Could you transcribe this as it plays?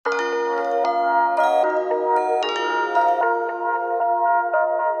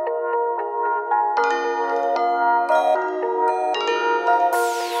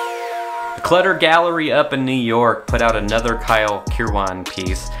Clutter Gallery up in New York put out another Kyle Kirwan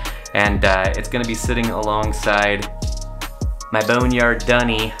piece, and it's gonna be sitting alongside my Boneyard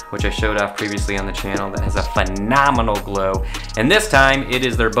Dunny, which I showed off previously on the channel, that has a phenomenal glow. And this time it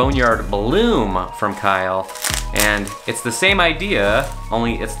is their Boneyard Bloom from Kyle. And it's the same idea,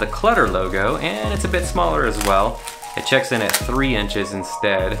 only it's the Clutter logo, and it's a bit smaller as well. It checks in at 3 inches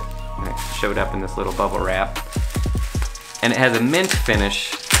instead. And it showed up in this little bubble wrap. And it has a mint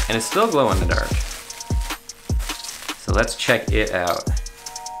finish, and it's still glow in the dark. So let's check it out.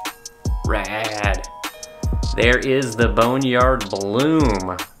 Rad. There is the Boneyard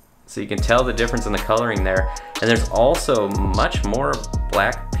Bloom. So you can tell the difference in the coloring there. And there's also much more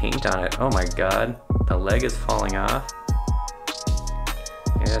black paint on it. Oh my god, the leg is falling off.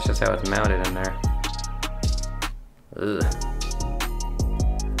 Yeah, that's just how it's mounted in there. Ugh.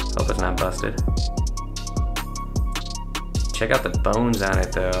 Hope it's not busted. Check out the bones on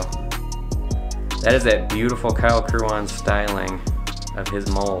it though. That is that beautiful Kyle Kirwan styling of his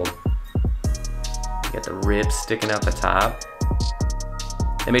mold. You got the ribs sticking out the top.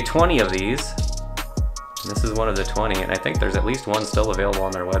 They made 20 of these. This is one of the 20, and I think there's at least one still available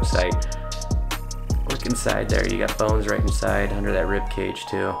on their website. Look inside there, you got bones right inside under that rib cage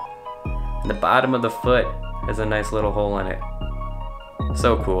too. And the bottom of the foot has a nice little hole in it.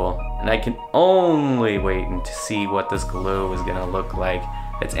 So cool. And I can only wait to see what this glue is gonna look like.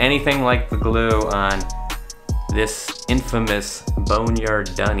 If it's anything like the glue on this infamous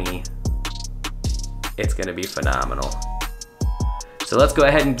Boneyard Dunny, it's gonna be phenomenal. So let's go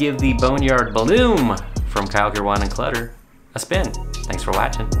ahead and give the Boneyard Bloom from Kyle Kirwan and Clutter a spin. Thanks for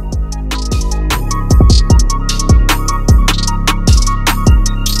watching.